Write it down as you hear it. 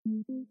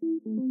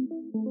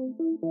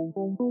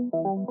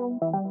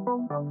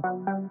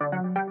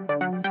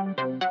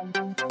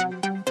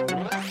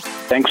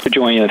Thanks for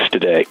joining us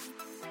today.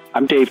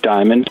 I'm Dave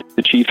Diamond,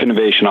 the Chief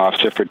Innovation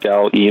Officer for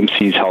Dell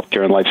EMC's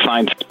Healthcare and Life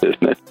Sciences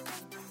business.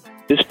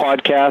 This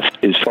podcast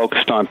is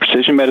focused on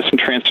precision medicine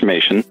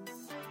transformation.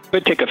 I'm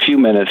going to take a few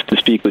minutes to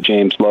speak with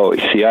James Lowy,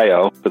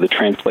 CIO for the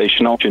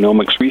Translational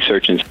Genomics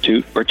Research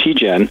Institute, or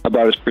TGen,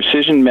 about his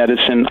precision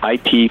medicine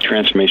IT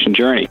transformation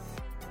journey.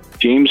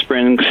 James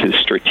brings his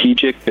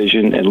strategic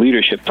vision and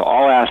leadership to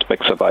all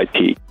aspects of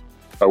IT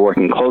by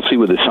working closely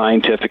with the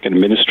scientific and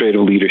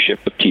administrative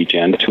leadership of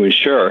TGen to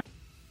ensure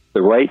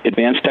the right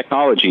advanced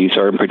technologies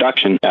are in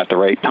production at the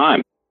right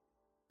time.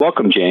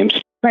 Welcome, James.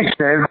 Thanks,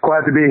 Dave.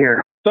 Glad to be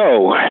here.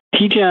 So,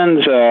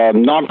 TGen's a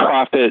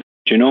nonprofit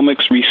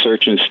genomics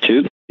research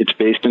institute. It's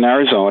based in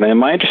Arizona, and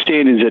my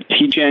understanding is that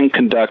TGen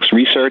conducts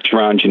research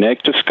around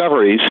genetic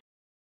discoveries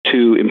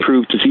to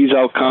improve disease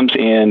outcomes,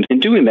 and in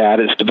doing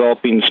that, is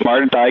developing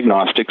smarter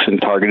diagnostics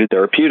and targeted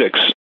therapeutics.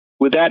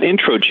 With that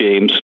intro,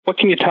 James, what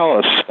can you tell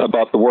us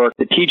about the work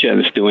that TGen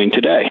is doing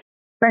today?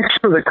 Thanks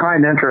for the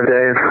kind intro,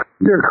 Dave.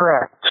 You're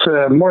correct.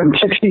 More than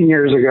 16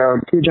 years ago,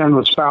 TGen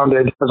was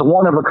founded as a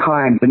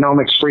one-of-a-kind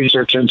genomics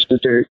research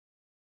institute.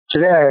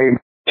 Today,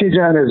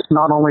 TGen is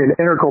not only an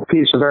integral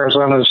piece of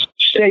Arizona's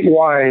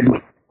statewide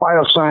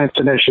bioscience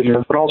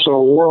initiative, but also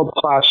a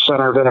world-class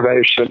center of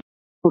innovation.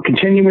 We're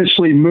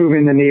continuously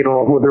moving the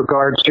needle with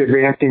regards to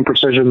advancing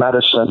precision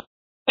medicine.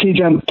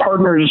 TGen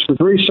partners with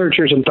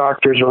researchers and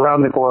doctors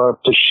around the globe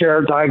to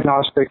share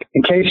diagnostic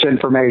and case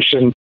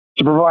information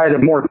to provide a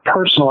more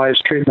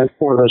personalized treatment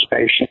for those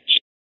patients.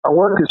 Our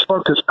work is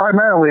focused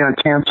primarily on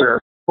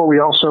cancer, but we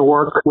also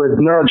work with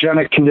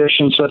neurogenic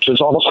conditions such as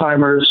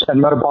Alzheimer's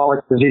and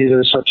metabolic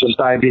diseases such as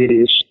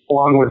diabetes,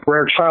 along with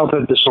rare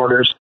childhood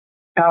disorders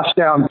passed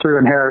down through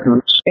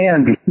inheritance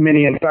and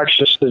many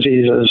infectious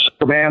diseases,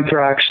 from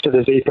anthrax to the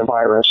Zika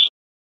virus.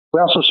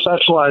 We also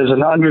specialize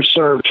in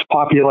underserved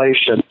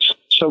populations,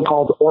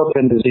 so-called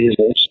orphan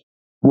diseases,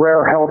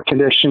 rare health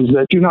conditions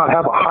that do not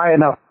have a high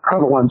enough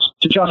prevalence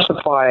to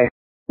justify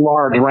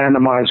large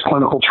randomized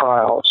clinical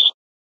trials.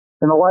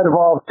 In the light of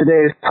all of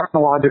today's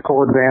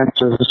technological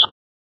advances,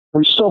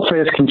 we still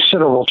face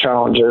considerable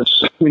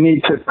challenges. We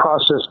need to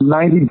process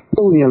 90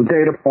 billion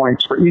data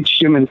points for each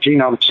human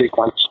genome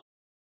sequence.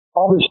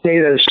 All this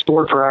data is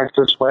stored for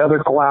access by other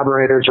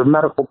collaborators or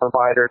medical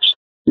providers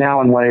now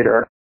and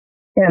later.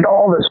 And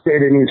all this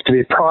data needs to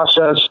be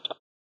processed,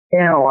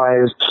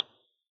 analyzed,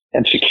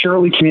 and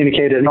securely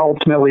communicated and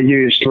ultimately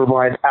used to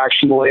provide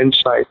actionable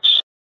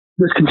insights.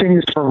 This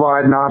continues to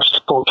provide an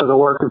obstacle to the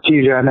work of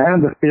TGen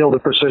and the field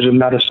of precision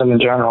medicine in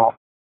general.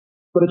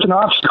 But it's an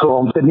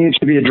obstacle that needs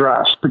to be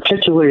addressed,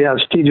 particularly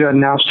as TGen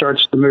now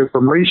starts to move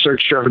from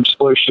research-driven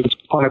solutions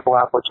to clinical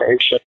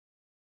application.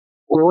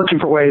 We're looking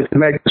for ways to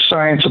make the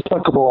science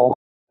applicable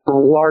for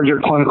larger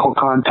clinical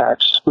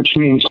contexts, which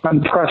means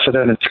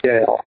unprecedented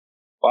scale.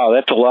 Wow,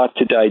 that's a lot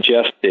to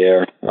digest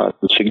there. Some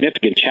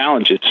significant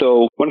challenges.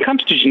 So when it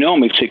comes to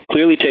genomics, it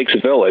clearly takes a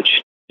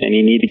village, and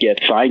you need to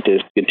get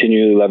scientists to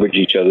continually leverage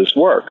each other's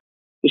work.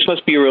 This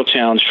must be a real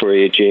challenge for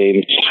you,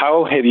 James.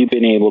 How have you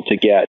been able to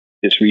get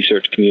this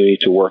research community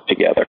to work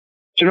together?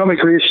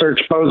 Genomic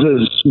research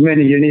poses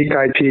many unique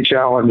IT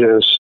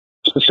challenges,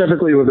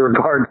 specifically with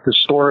regard to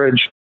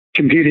storage,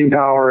 computing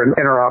power, and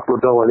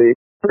interoperability.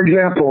 For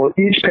example,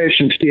 each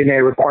patient's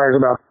DNA requires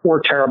about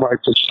 4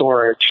 terabytes of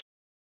storage.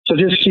 So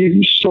just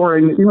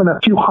storing even a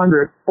few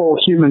hundred full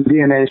human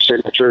DNA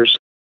signatures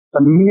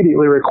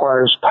immediately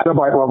requires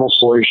petabyte-level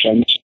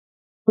solutions,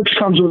 which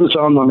comes with its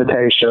own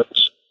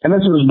limitations. And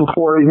this is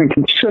before even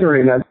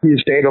considering that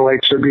these data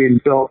lakes are being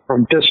built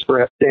from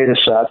disparate data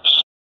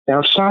sets.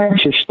 Now,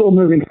 science is still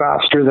moving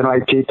faster than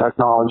IT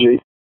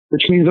technology,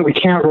 which means that we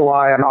can't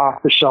rely on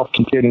off-the-shelf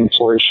computing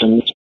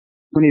solutions.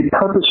 We need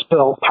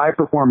purpose-built,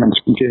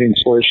 high-performance computing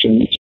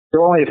solutions. There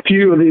are only a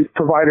few of these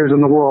providers in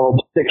the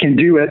world that can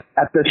do it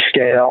at this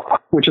scale,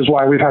 which is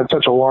why we've had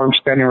such a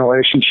long-standing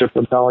relationship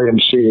with Dell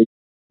EMC.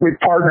 We've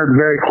partnered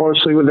very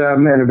closely with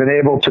them and have been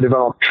able to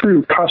develop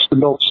true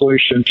custom-built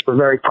solutions for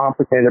very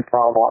complicated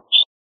problems.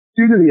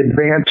 Due to the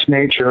advanced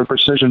nature of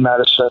precision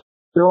medicine,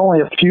 there are only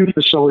a few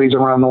facilities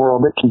around the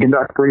world that can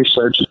conduct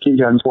research at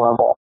TGen's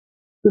level.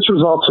 This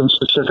results in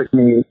specific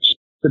needs: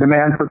 the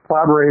demand for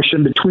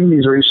collaboration between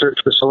these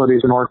research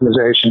facilities and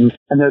organizations,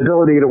 and the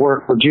ability to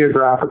work with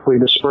geographically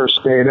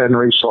dispersed data and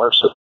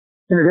resources.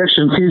 In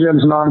addition,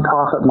 TGen's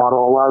nonprofit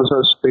model allows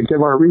us to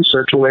give our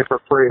research away for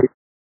free,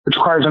 which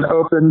requires an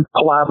open,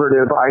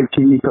 collaborative IT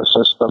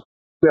ecosystem.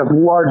 We have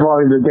large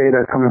volumes of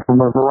data coming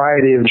from a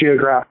variety of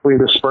geographically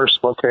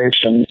dispersed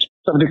locations,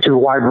 subject to a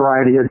wide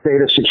variety of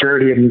data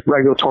security and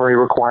regulatory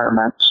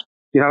requirements.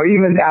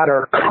 Even at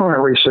our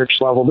current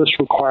research level, this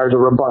requires a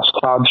robust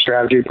cloud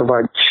strategy to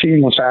provide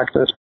seamless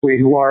access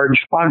between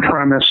large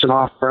on-premise and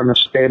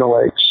off-premise data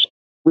lakes.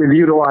 We've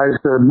utilized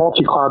the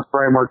multi-cloud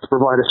framework to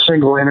provide a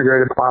single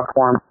integrated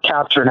platform to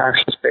capture and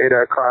access data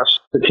across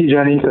the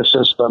TGen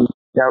ecosystem,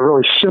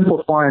 really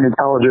simplifying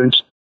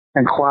intelligence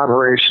and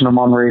collaboration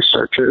among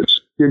researchers.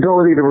 the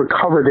ability to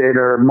recover data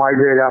or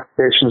migrate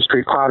applications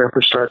to cloud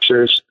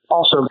infrastructures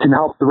also can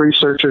help the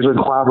researchers and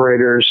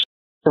collaborators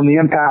from the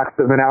impact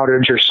of an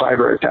outage or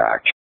cyber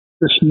attack.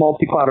 This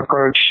multi-cloud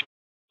approach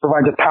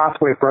provides a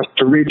pathway for us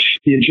to reach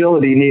the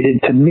agility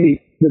needed to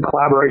meet the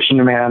collaboration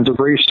demands of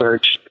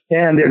research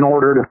and in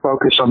order to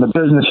focus on the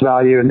business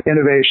value and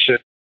innovation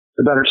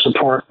to better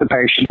support the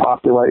patient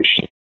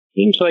population.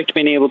 Seems like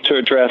being able to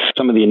address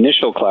some of the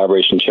initial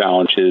collaboration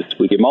challenges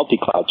with your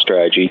multi-cloud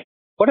strategy.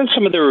 What are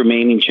some of the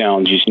remaining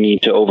challenges you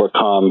need to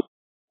overcome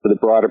for the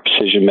broader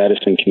precision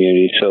medicine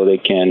community so they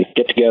can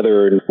get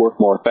together and work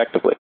more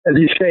effectively? As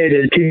you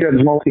stated,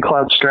 TGen's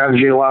multi-cloud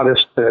strategy allowed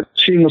us to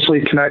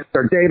seamlessly connect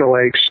our data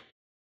lakes,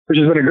 which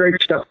has been a great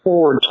step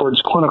forward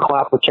towards clinical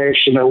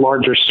application at a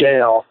larger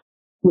scale.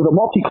 With a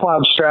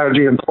multi-cloud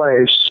strategy in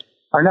place,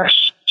 our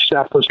next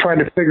step was trying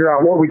to figure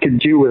out what we could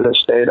do with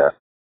this data.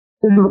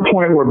 This is the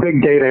point where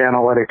big data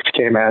analytics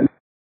came in.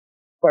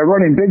 By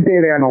running big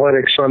data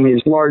analytics on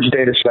these large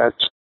data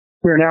sets,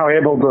 we are now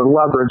able to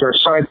leverage our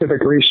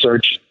scientific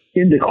research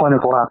into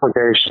clinical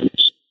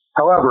applications.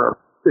 However,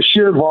 the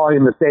sheer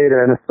volume of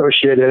data and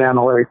associated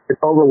analytics can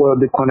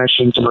overload the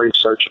clinicians and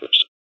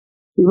researchers,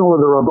 even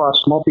with a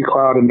robust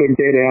multi-cloud and big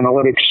data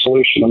analytics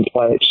solution in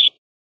place.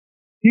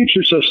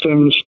 Future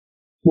systems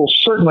will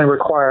certainly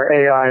require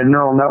AI and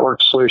neural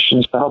network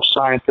solutions to help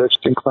scientists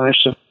and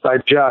clinicians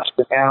digest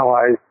and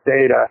analyze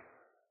data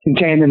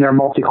contained in their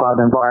multi-cloud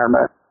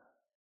environment.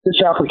 This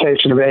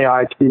application of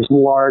AI to these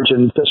large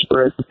and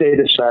disparate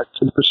data sets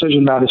in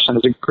precision medicine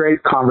is a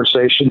great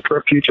conversation for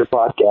a future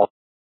podcast.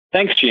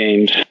 Thanks,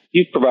 James.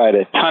 You've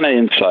provided a ton of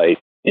insight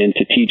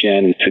into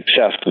TGen and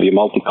success of your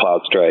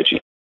multi-cloud strategy.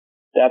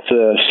 That's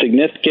a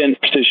significant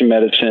precision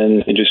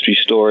medicine industry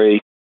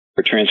story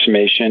for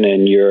transformation,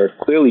 and you're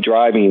clearly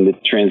driving the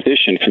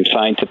transition from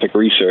scientific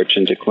research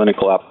into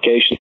clinical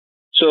application.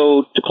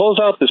 So to close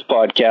out this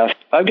podcast,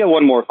 I've got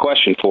one more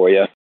question for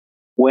you.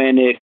 When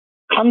it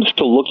comes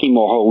to looking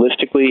more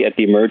holistically at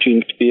the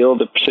emerging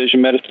field of precision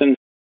medicine,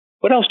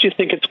 what else do you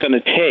think it's going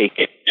to take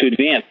to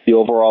advance the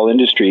overall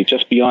industry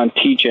just beyond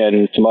TGen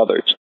and some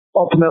others?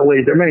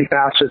 Ultimately, there are many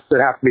facets that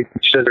have to be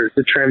considered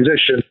to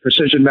transition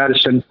precision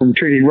medicine from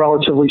treating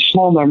relatively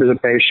small numbers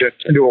of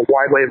patients into a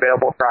widely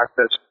available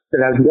practice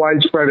that has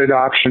widespread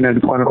adoption in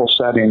a clinical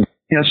setting.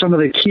 Some of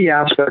the key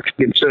aspects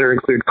to consider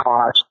include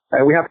cost.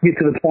 We have to get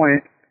to the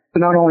point to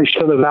not only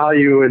show the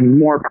value in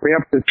more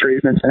preemptive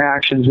treatments and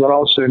actions, but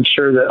also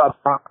ensure that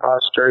upfront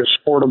costs are as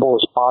affordable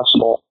as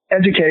possible.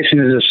 Education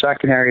is a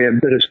second area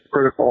that is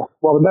critical.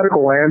 While the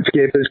medical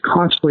landscape is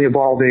constantly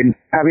evolving,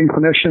 having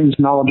clinicians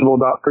knowledgeable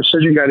about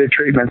precision-guided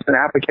treatments and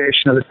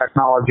application of the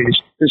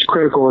technologies is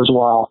critical as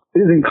well. It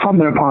is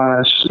incumbent upon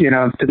us,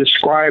 to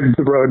describe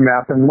the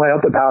roadmap and lay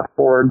out the path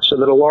forward so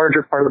that a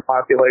larger part of the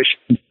population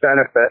can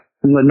benefit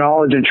from the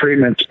knowledge and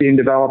treatments being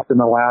developed in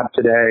the lab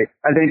today.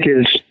 I think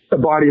as the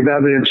body of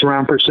evidence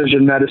around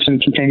precision medicine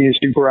continues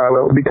to grow,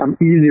 it will become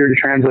easier to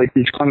translate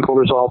these clinical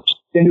results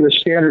into a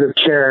standard of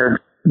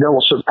care that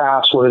will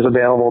surpass what is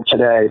available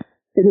today.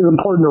 It is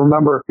important to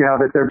remember,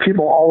 that there are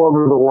people all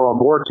over the world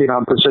working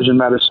on precision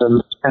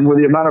medicine, and with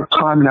the amount of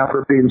time and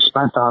effort being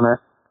spent on it,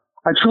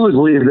 I truly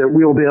believe that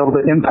we will be able to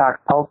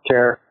impact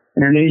healthcare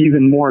in an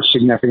even more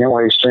significant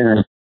way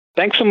soon.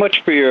 Thanks so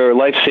much for your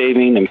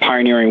life-saving and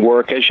pioneering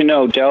work. As you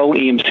know, Dell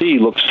EMC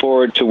looks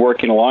forward to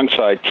working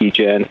alongside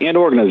TGen and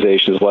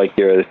organizations like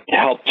yours to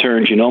help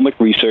turn genomic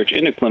research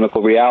into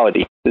clinical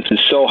reality. This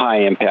is so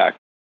high impact.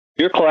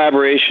 Your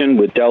collaboration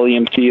with Dell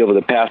EMC over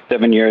the past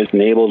 7 years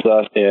enables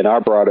us in our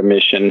broader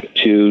mission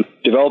to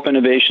develop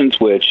innovations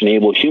which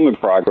enable human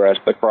progress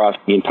across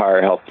the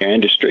entire healthcare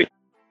industry.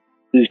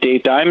 This is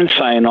Dave Diamond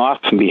signing off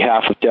on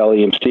behalf of Dell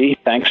EMC.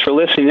 Thanks for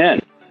listening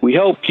in. We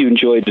hope you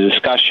enjoyed the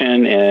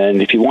discussion,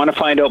 and if you want to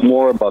find out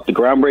more about the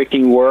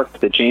groundbreaking work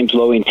that James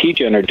Lowy and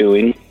TGen are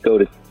doing, go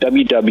to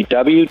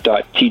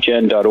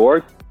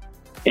www.tgen.org,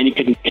 and you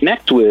can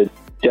connect with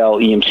Dell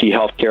EMC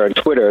Healthcare on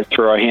Twitter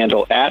through our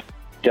handle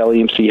 @Dell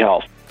EMC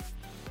Health.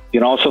 You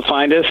can also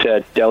find us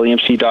at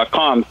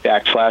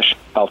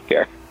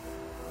dellemc.com/healthcare.